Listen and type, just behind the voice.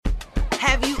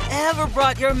Have you ever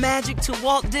brought your magic to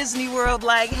Walt Disney World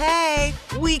like, hey,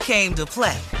 we came to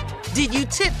play? Did you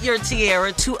tip your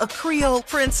tiara to a Creole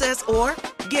princess or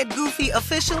get goofy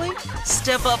officially?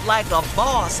 Step up like a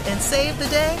boss and save the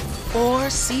day? Or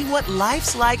see what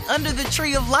life's like under the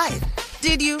tree of life?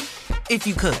 Did you? If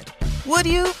you could. Would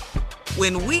you?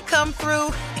 When we come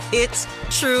through, it's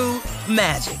true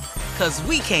magic. 'Cause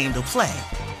we came to play.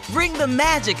 Bring the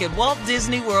magic at Walt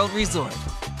Disney World Resort.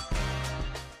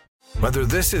 Whether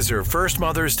this is her first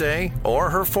Mother's Day or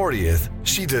her 40th,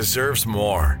 she deserves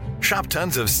more. Shop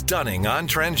tons of stunning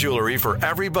on-trend jewelry for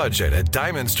every budget at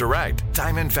Diamonds Direct.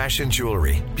 Diamond fashion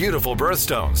jewelry, beautiful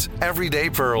birthstones,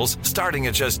 everyday pearls starting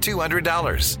at just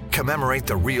 $200. Commemorate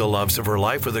the real loves of her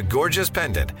life with a gorgeous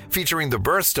pendant featuring the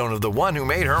birthstone of the one who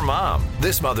made her mom.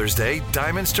 This Mother's Day,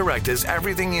 Diamonds Direct is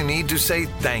everything you need to say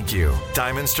thank you.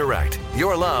 Diamonds Direct,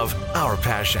 your love, our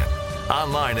passion.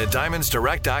 Online at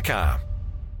diamondsdirect.com.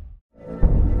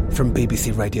 From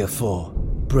BBC Radio 4,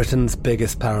 Britain's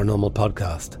biggest paranormal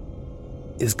podcast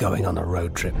is going on a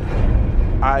road trip.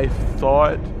 I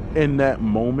thought in that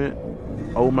moment,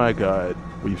 oh my God,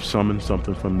 we've summoned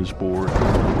something from this board.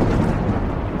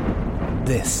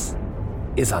 This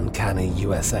is Uncanny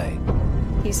USA.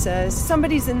 He says,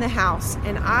 somebody's in the house,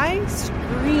 and I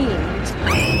screamed.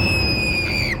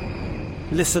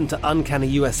 Listen to Uncanny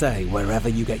USA wherever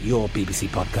you get your BBC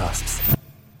podcasts,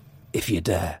 if you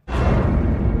dare.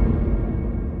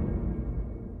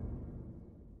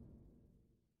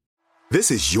 This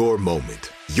is your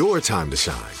moment, your time to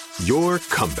shine, your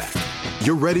comeback.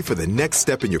 You're ready for the next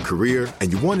step in your career,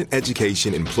 and you want an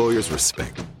education employers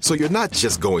respect. So you're not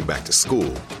just going back to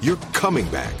school, you're coming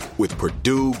back with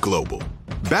Purdue Global.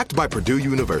 Backed by Purdue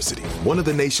University, one of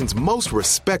the nation's most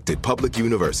respected public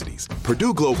universities,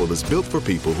 Purdue Global is built for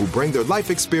people who bring their life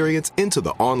experience into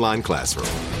the online classroom.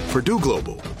 Purdue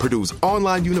Global, Purdue's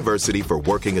online university for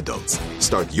working adults.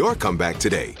 Start your comeback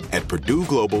today at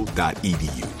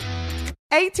purdueglobal.edu.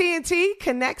 AT&T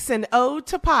connects an ode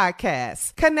to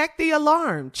podcasts. Connect the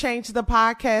alarm. Change the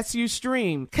podcast you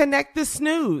stream. Connect the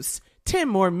snooze. 10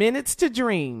 more minutes to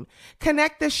dream.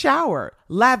 Connect the shower.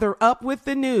 Lather up with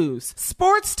the news.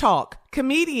 Sports talk,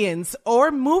 comedians,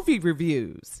 or movie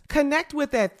reviews. Connect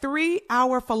with that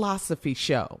 3-hour philosophy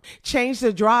show. Change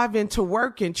the drive into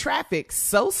work in traffic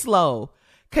so slow.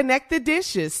 Connect the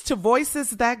dishes to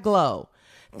voices that glow.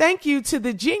 Thank you to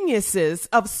the geniuses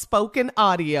of spoken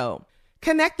audio.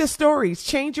 Connect the stories,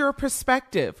 change your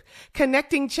perspective.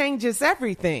 Connecting changes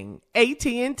everything.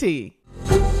 AT&T.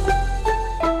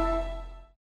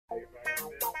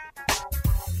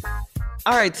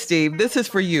 All right, Steve, this is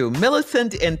for you.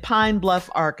 Millicent in Pine Bluff,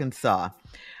 Arkansas,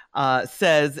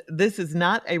 says this is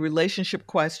not a relationship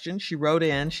question. She wrote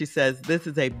in, she says, this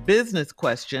is a business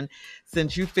question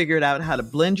since you figured out how to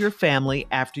blend your family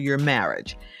after your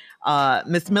marriage.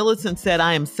 Miss Millicent said,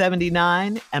 I am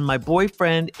 79 and my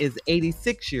boyfriend is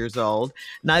 86 years old.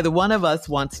 Neither one of us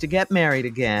wants to get married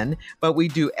again, but we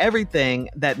do everything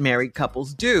that married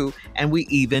couples do, and we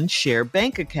even share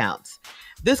bank accounts.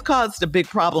 This caused a big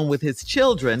problem with his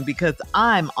children because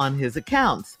I'm on his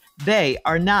accounts. They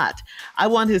are not. I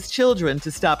want his children to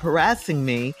stop harassing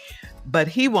me, but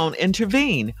he won't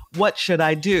intervene. What should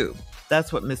I do?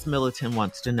 That's what Miss Millicent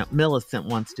wants to know. Millicent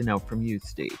wants to know from you,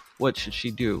 Steve. What should she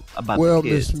do about the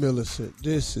kids? Miss Millicent,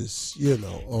 this is,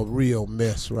 a real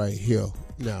mess right here.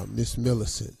 Now, Miss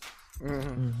Millicent,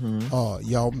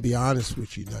 y'all be honest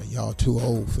with you now. Y'all too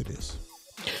old for this.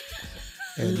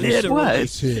 And It's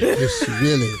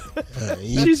really.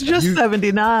 She's just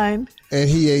 79. And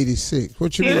he 86.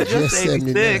 What you mean, just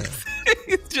 79?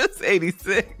 He's just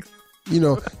 86.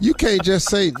 You can't just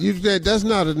say that's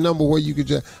not a number where you could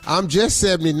just. I'm just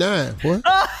 79. What?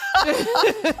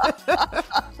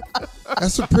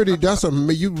 That's a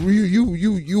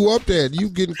you up there. You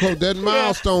getting close. That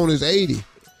milestone is 80.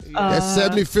 That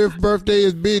 75th birthday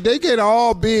is big. They get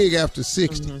all big after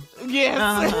 60.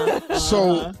 Yes.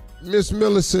 So, Miss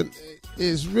Millicent,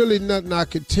 it's really nothing I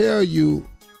can tell you.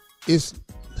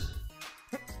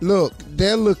 Look,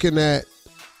 they're looking at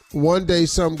one day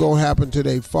something gonna happen to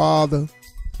their father,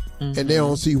 and they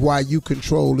don't see why you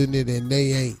controlling it and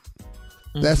they ain't.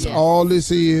 That's all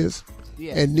this is.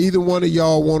 Yes. And neither one of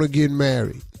y'all want to get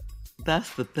married.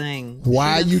 That's the thing.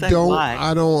 Why you don't, why.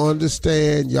 I don't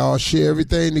understand. Y'all share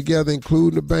everything together,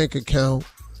 including the bank account.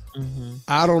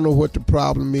 I don't know what the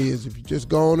problem is. If you just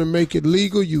go on and make it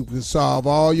legal, you can solve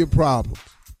all your problems.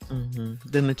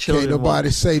 Then the children can't nobody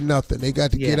say nothing. They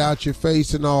got to get out your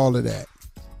face and all of that.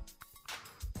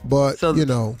 But,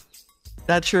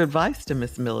 That's your advice to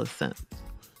Miss Millicent.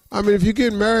 I mean, if you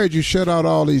get married, you shut out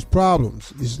all these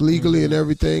problems. It's legally and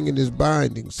everything, and it's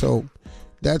binding. So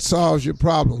That solves your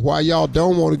problem. Why y'all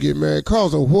don't want to get married?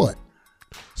 Cause of what?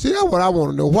 See, that's what I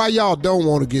want to know. Why y'all don't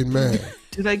want to get married?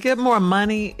 Do they get more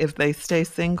money if they stay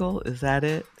single? Is that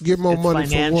it? Get more money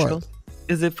financial? for what?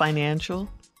 Is it financial?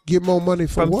 Get more money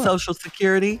for From what? Social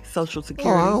Security? Social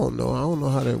Security? Oh, I don't know. I don't know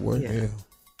how that works. Yeah.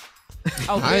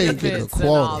 I ain't getting a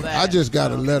quota. I just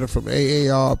got a letter from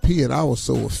AARP and I was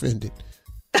so offended.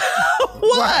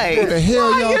 Why? Who the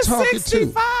hell y'all You're talking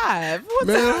 65. to? What's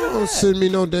Man, that? I don't send me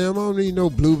no damn. I don't need no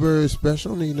blueberry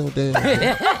special. I don't need no damn.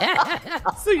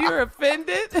 So you're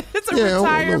offended? It's a Yeah, I don't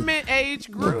want retirement age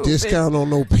no group. discount on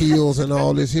no pills and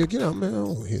all this here. Get out, man. I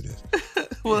don't want to hear this.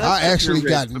 Well, that's I if actually you're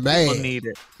got rich, but mad. people need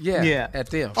it. Yeah, at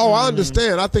them. Oh, I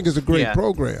understand. I think it's a great Yeah.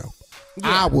 program.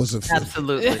 I was offended.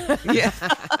 Absolutely. Yeah.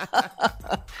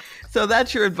 So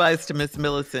that's your advice to Miss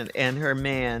Millicent and her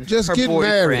man, Just her get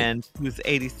boyfriend, who's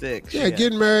 86. Yeah,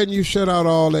 getting married and you shut out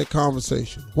all that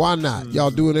conversation. Why not? Mm-hmm.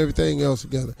 Y'all doing everything else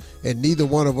together, and neither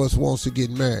one of us wants to get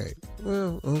married.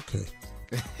 Well, okay.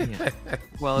 Yeah.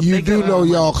 Well, if You they do get know more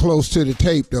y'all close to the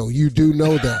tape, though. You do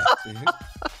know that.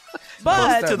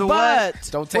 But, to the but,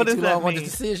 Don't What take does too that long on the mean?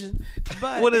 decision.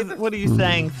 but. What are you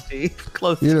saying, Steve?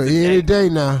 Close You know, to the any tape. day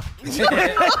now.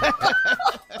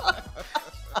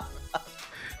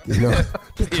 You know,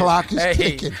 the clock is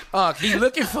ticking, He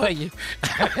looking for you.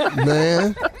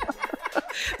 man.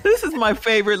 This is my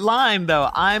favorite line, though.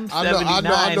 I'm 79.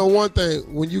 I know one thing.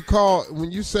 When you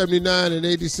 79 and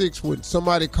 86, when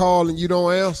somebody call and you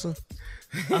don't answer,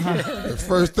 the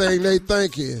first thing they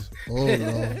think is, oh,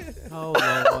 Lord. Oh,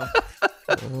 Lord.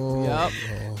 Oh, Yep.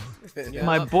 Lord.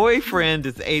 My boyfriend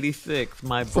is 86.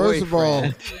 My boyfriend. First of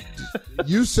all,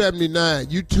 you 79.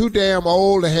 You too damn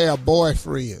old to have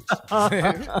boyfriends.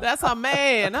 That's a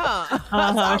man, huh? That's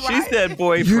all She right. said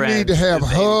boyfriend. You need to have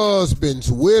husbands,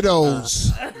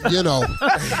 widows,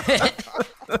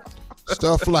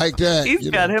 stuff like that. He's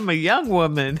got him a young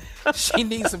woman. She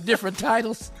needs some different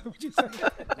titles.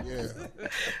 Yeah.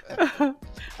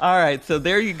 All right, so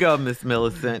there you go, Miss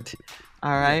Millicent.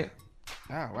 All right.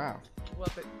 Oh, wow.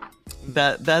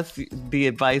 That's the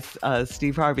advice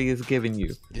Steve Harvey is giving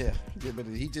you. Yeah, but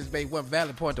he just made one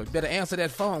valid point, though. You better answer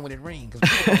that phone when it rings.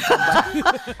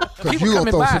 Because you going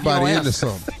to throw somebody into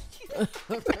something.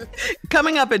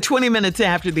 Coming up at 20 minutes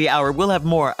after the hour, we'll have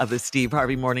more of the Steve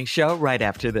Harvey Morning Show right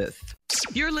after this.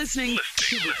 You're listening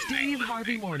to the Steve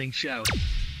Harvey Morning Show.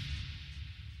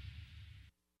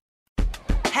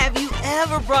 Have you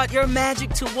ever brought your magic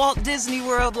to Walt Disney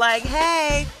World like,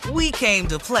 hey, we came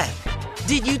to play?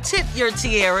 Did you tip your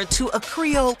tiara to a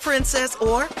Creole princess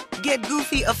or get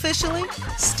goofy officially?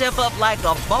 Step up like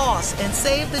a boss and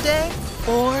save the day?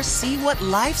 Or see what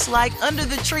life's like under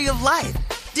the tree of life?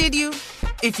 Did you?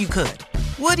 If you could.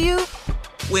 Would you?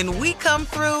 When we come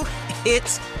through,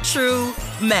 it's true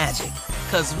magic.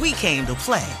 'Cause we came to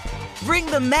play. Bring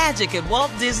the magic at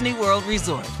Walt Disney World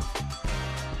Resort.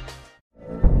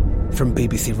 From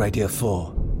BBC Radio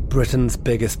 4, Britain's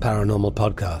biggest paranormal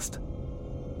podcast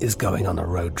is going on a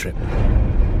road trip.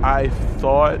 I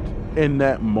thought in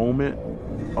that moment,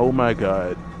 oh my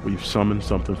God, we've summoned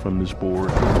something from this board.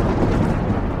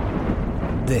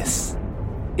 This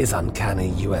is Uncanny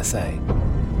USA.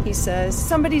 He says,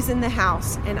 somebody's in the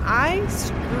house, and I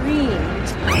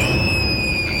screamed.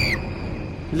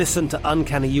 Listen to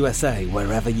Uncanny USA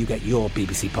wherever you get your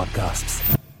BBC podcasts,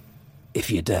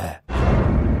 if you dare.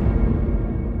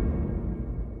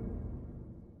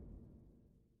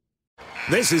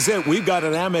 This is it. We've got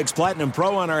an Amex Platinum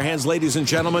Pro on our hands, ladies and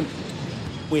gentlemen.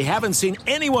 We haven't seen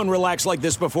anyone relax like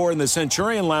this before in the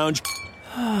Centurion Lounge.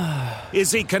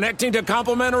 Is he connecting to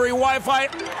complimentary Wi-Fi?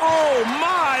 Oh,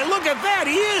 my. Look at that.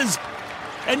 He is.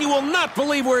 And you will not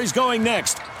believe where he's going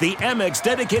next. The Amex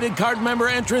dedicated card member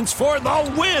entrance for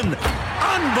the win.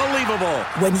 Unbelievable.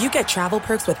 When you get travel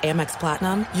perks with Amex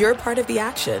Platinum, you're part of the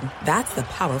action. That's the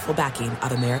powerful backing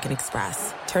of American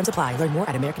Express. Terms apply. Learn more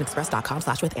at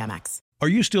americanexpress.com/withAmex. Are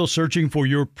you still searching for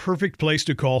your perfect place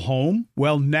to call home?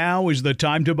 Well, now is the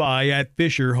time to buy at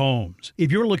Fisher Homes.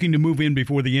 If you're looking to move in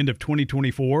before the end of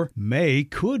 2024, May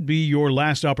could be your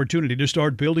last opportunity to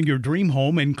start building your dream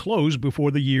home and close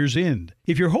before the year's end.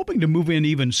 If you're hoping to move in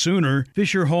even sooner,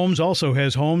 Fisher Homes also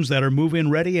has homes that are move-in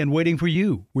ready and waiting for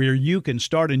you, where you can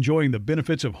start enjoying the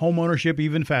benefits of homeownership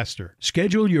even faster.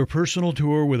 Schedule your personal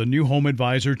tour with a new home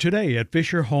advisor today at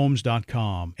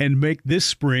FisherHomes.com and make this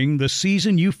spring the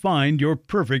season you find your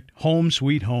perfect home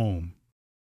sweet home.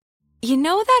 You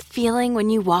know that feeling when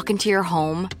you walk into your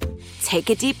home, take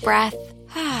a deep breath,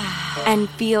 and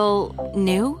feel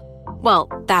new? Well,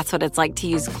 that's what it's like to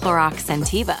use Clorox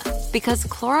Scentiva. Because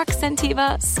Clorox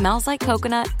Scentiva smells like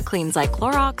coconut, cleans like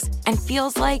Clorox, and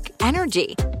feels like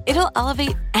energy. It'll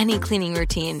elevate any cleaning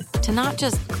routine to not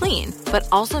just clean, but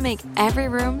also make every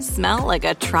room smell like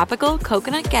a tropical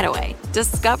coconut getaway.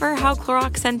 Discover how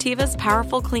Clorox Scentiva's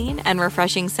powerful clean and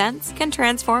refreshing scents can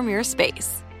transform your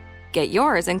space. Get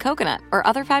yours in coconut or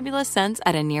other fabulous scents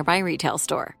at a nearby retail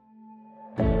store.